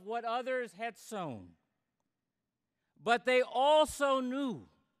reaping of what others had sown. But they also knew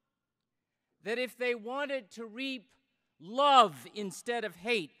that if they wanted to reap love instead of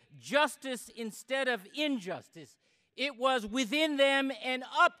hate, justice instead of injustice, it was within them and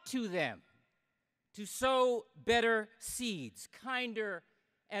up to them to sow better seeds, kinder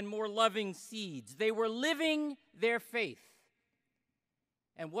and more loving seeds. They were living their faith.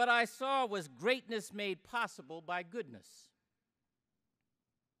 And what I saw was greatness made possible by goodness.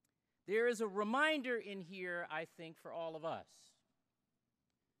 There is a reminder in here, I think, for all of us.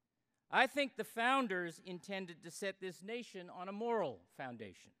 I think the founders intended to set this nation on a moral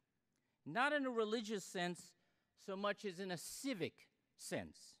foundation, not in a religious sense so much as in a civic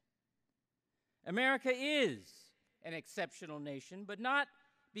sense. America is an exceptional nation, but not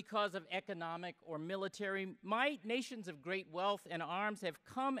because of economic or military might. Nations of great wealth and arms have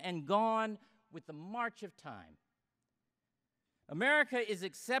come and gone with the march of time. America is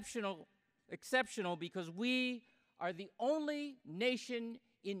exceptional because we are the only nation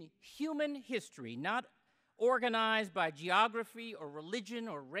in human history not organized by geography or religion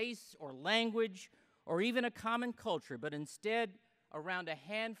or race or language or even a common culture, but instead around a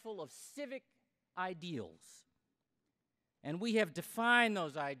handful of civic ideals. And we have defined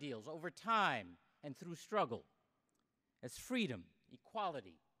those ideals over time and through struggle as freedom,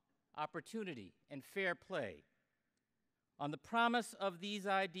 equality, opportunity, and fair play. On the promise of these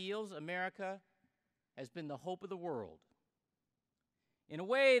ideals, America has been the hope of the world. In a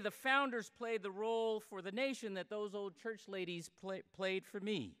way, the founders played the role for the nation that those old church ladies played for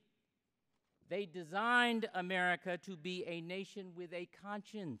me. They designed America to be a nation with a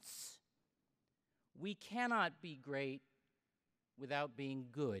conscience. We cannot be great without being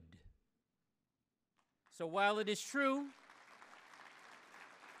good. So while it is true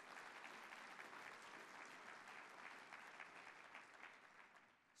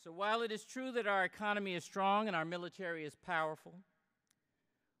that our economy is strong and our military is powerful,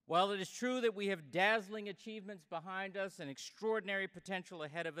 while it is true that we have dazzling achievements behind us and extraordinary potential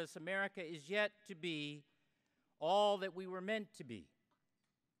ahead of us, America is yet to be all that we were meant to be.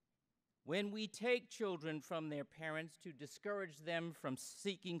 When we take children from their parents to discourage them from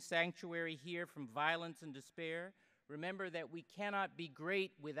seeking sanctuary here from violence and despair, remember that we cannot be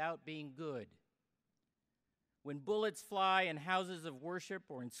great without being good. When bullets fly in houses of worship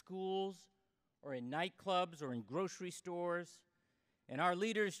or in schools or in nightclubs or in grocery stores, and our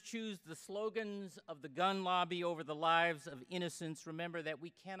leaders choose the slogans of the gun lobby over the lives of innocents, remember that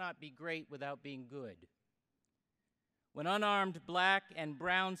we cannot be great without being good. When unarmed black and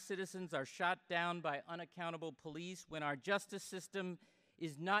brown citizens are shot down by unaccountable police, when our justice system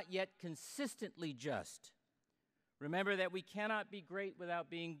is not yet consistently just, remember that we cannot be great without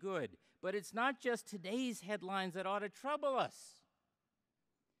being good. But it's not just today's headlines that ought to trouble us.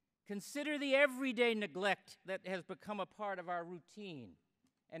 Consider the everyday neglect that has become a part of our routine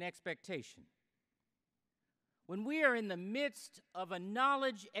and expectation. When we are in the midst of a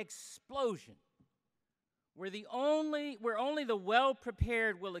knowledge explosion, where only the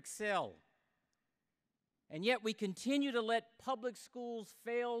well-prepared will excel, and yet we continue to let public schools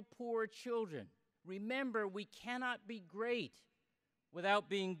fail poor children, remember we cannot be great without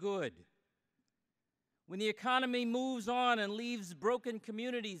being good. When the economy moves on and leaves broken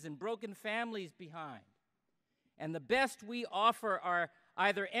communities and broken families behind, and the best we offer are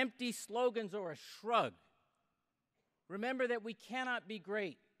either empty slogans or a shrug, remember that we cannot be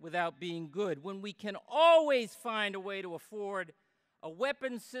great without being good. When we can always find a way to afford a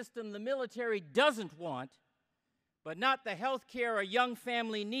weapons system the military doesn't want, but not the health care a young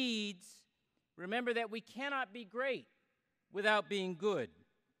family needs, remember that we cannot be great without being good.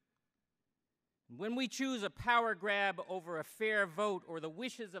 When we choose a power grab over a fair vote or the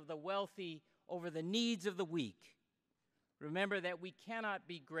wishes of the wealthy over the needs of the weak, remember that we cannot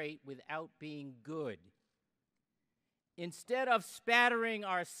be great without being good. Instead of spattering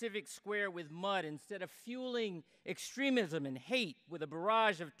our civic square with mud, instead of fueling extremism and hate with a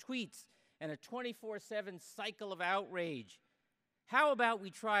barrage of tweets and a 24/7 cycle of outrage, how about we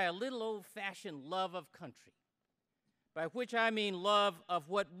try a little old-fashioned love of country? By which I mean love of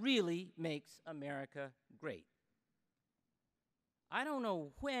what really makes America great. I don't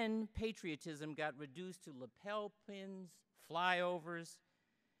know when patriotism got reduced to lapel pins, flyovers,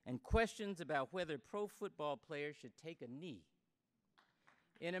 and questions about whether pro football players should take a knee.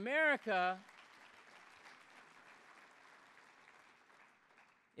 In America,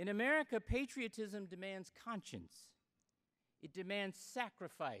 patriotism demands conscience. It demands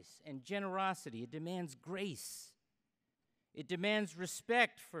sacrifice and generosity. It demands grace. It demands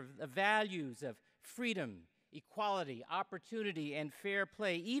respect for the values of freedom, equality, opportunity, and fair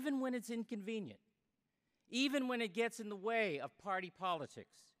play, even when it's inconvenient, even when it gets in the way of party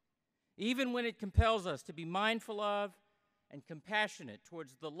politics, even when it compels us to be mindful of and compassionate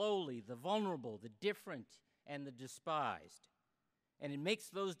towards the lowly, the vulnerable, the different, and the despised. And it makes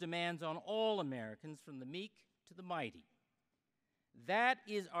those demands on all Americans, from the meek to the mighty. That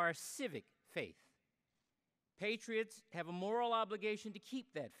is our civic faith. Patriots have a moral obligation to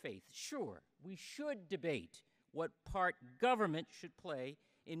keep that faith. Sure, we should debate what part government should play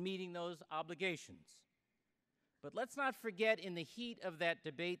in meeting those obligations. But let's not forget in the heat of that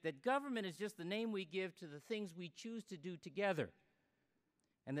debate that government is just the name we give to the things we choose to do together,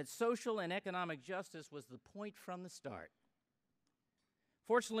 and that social and economic justice was the point from the start.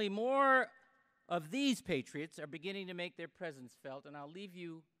 Fortunately, more of these patriots are beginning to make their presence felt, and I'll leave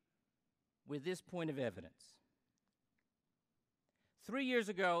you with this point of evidence. 3 years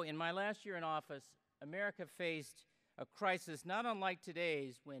ago, in my last year in office, America faced a crisis not unlike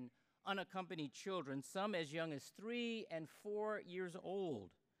today's, when unaccompanied children, some as young as 3 and 4 years old,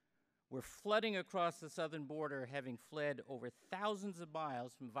 were flooding across the southern border, having fled over thousands of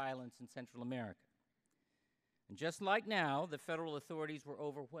miles from violence in Central America. And just like now, the federal authorities were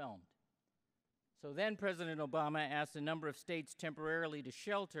overwhelmed. So then President Obama asked a number of states temporarily to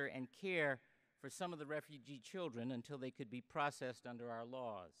shelter and care for some of the refugee children until they could be processed under our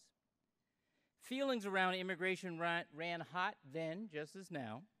laws. Feelings around immigration ran hot then, just as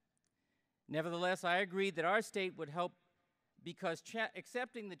now. Nevertheless, I agreed that our state would help, because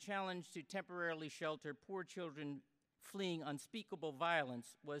accepting the challenge to temporarily shelter poor children fleeing unspeakable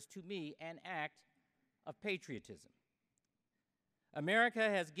violence was, to me, an act of patriotism. America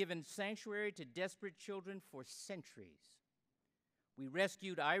has given sanctuary to desperate children for centuries. We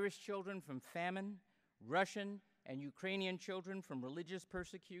rescued Irish children from famine, Russian and Ukrainian children from religious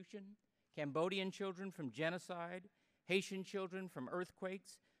persecution, Cambodian children from genocide, Haitian children from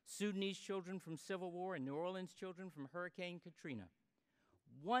earthquakes, Sudanese children from civil war, and New Orleans children from Hurricane Katrina.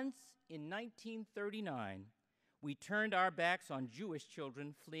 Once in 1939, we turned our backs on Jewish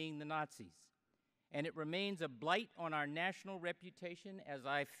children fleeing the Nazis, and it remains a blight on our national reputation, as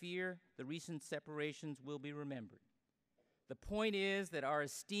I fear the recent separations will be remembered. The point is that our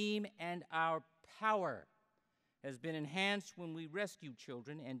esteem and our power has been enhanced when we rescue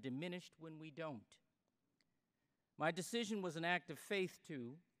children and diminished when we don't. My decision was an act of faith,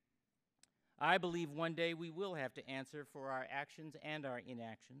 too. I believe one day we will have to answer for our actions and our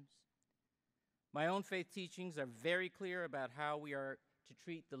inactions. My own faith teachings are very clear about how we are to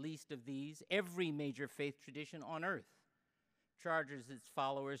treat the least of these. Every major faith tradition on earth charges its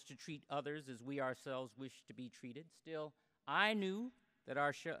followers to treat others as we ourselves wish to be treated. Still, I knew that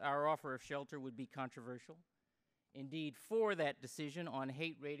our offer of shelter would be controversial. Indeed, for that decision on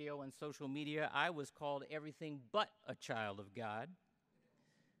hate radio and social media, I was called everything but a child of God.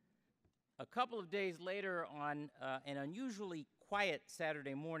 A couple of days later, on an unusually quiet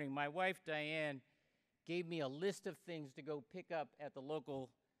Saturday morning, my wife, Diane, gave me a list of things to go pick up at the local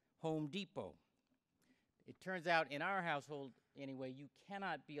Home Depot. It turns out, in our household anyway, you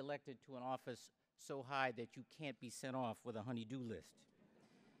cannot be elected to an office so high that you can't be sent off with a honey-do list.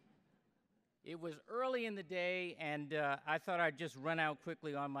 It was early in the day, and I thought I'd just run out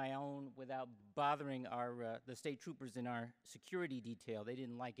quickly on my own without bothering the state troopers in our security detail. They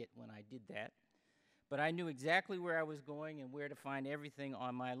didn't like it when I did that. But I knew exactly where I was going and where to find everything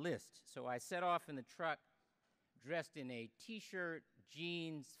on my list. So I set off in the truck, dressed in a T-shirt,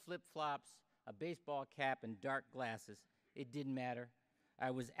 jeans, flip-flops, a baseball cap, and dark glasses. It didn't matter. I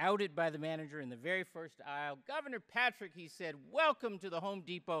was outed by the manager in the very first aisle. "Governor Patrick," he said, "welcome to the Home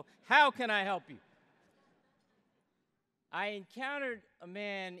Depot. How can I help you?" I encountered a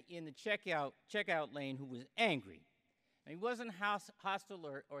man in the checkout lane who was angry. And he wasn't hostile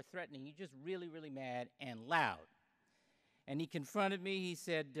or threatening. He was just really, really mad and loud. And he confronted me. He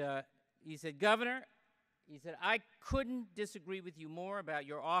said, "Governor," he said, "I couldn't disagree with you more about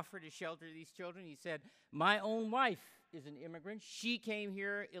your offer to shelter these children." He said, "My own wife is an immigrant. She came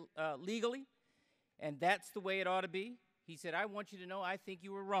here legally, and that's the way it ought to be." He said, "I want you to know I think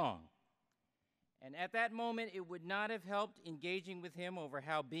you were wrong." And at that moment, it would not have helped engaging with him over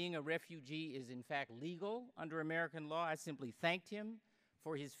how being a refugee is in fact legal under American law. I simply thanked him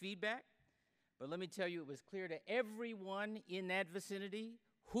for his feedback. But let me tell you, it was clear to everyone in that vicinity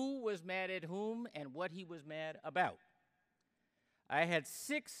who was mad at whom and what he was mad about. I had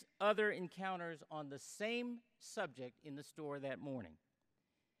 6 other encounters on the same subject in the store that morning.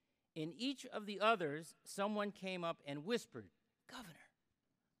 In each of the others, someone came up and whispered, "Governor,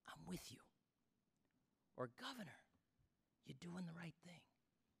 I'm with you." Or, "Governor, you're doing the right thing."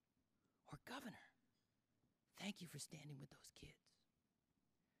 Or, "Governor, thank you for standing with those kids."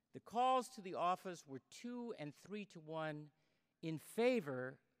 The calls to the office were 2 and 3 to 1 in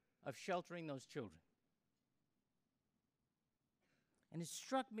favor of sheltering those children. And it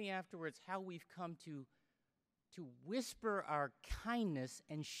struck me afterwards how we've come to whisper our kindness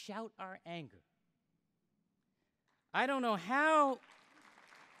and shout our anger. I don't know how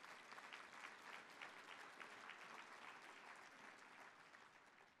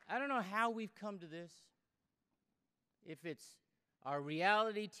we've come to this, if it's our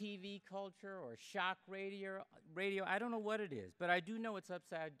reality TV culture or shock radio, I don't know what it is, but I do know it's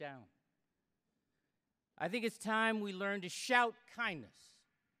upside down. I think it's time we learn to shout kindness,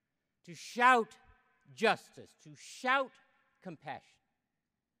 to shout justice, to shout compassion.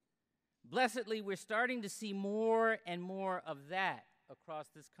 Blessedly, we're starting to see more and more of that across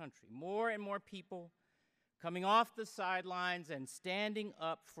this country. More and more people coming off the sidelines and standing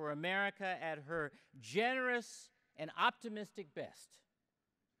up for America at her generous and optimistic best.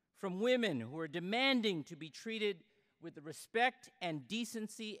 From women who are demanding to be treated with the respect and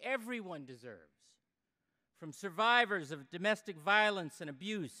decency everyone deserves. From survivors of domestic violence and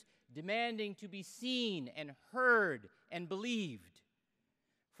abuse demanding to be seen and heard and believed.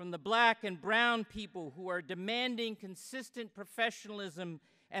 From the black and brown people who are demanding consistent professionalism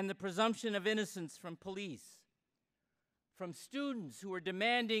and the presumption of innocence from police. From students who are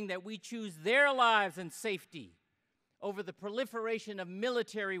demanding that we choose their lives and safety over the proliferation of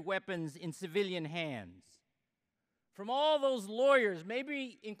military weapons in civilian hands. From all those lawyers,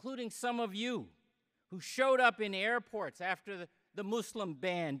 maybe including some of you, who showed up in airports after the Muslim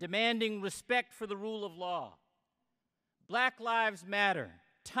ban, demanding respect for the rule of law. Black Lives Matter,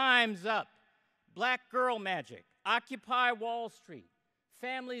 Time's Up, Black Girl Magic, Occupy Wall Street,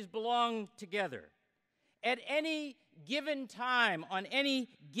 Families Belong Together. At any given time, on any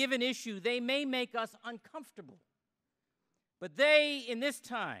given issue, they may make us uncomfortable. But they, in this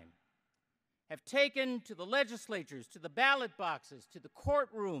time, have taken to the legislatures, to the ballot boxes, to the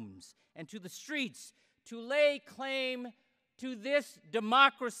courtrooms, and to the streets to lay claim to this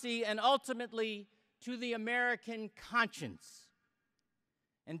democracy and ultimately to the American conscience.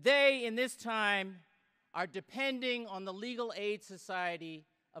 And they, in this time, are depending on the Legal Aid Society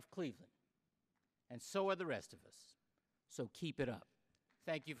of Cleveland. And so are the rest of us. So keep it up.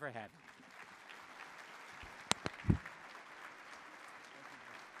 Thank you for having me.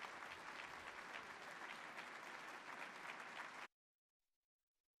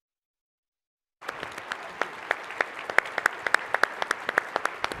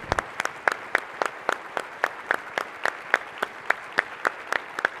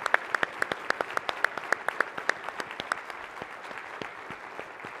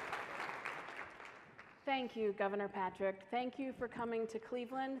 Thank you, Governor Patrick. Thank you for coming to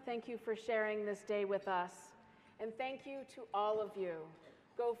Cleveland. Thank you for sharing this day with us. And thank you to all of you.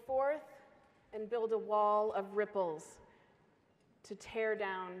 Go forth and build a wall of ripples to tear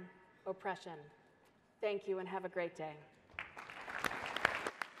down oppression. Thank you and have a great day.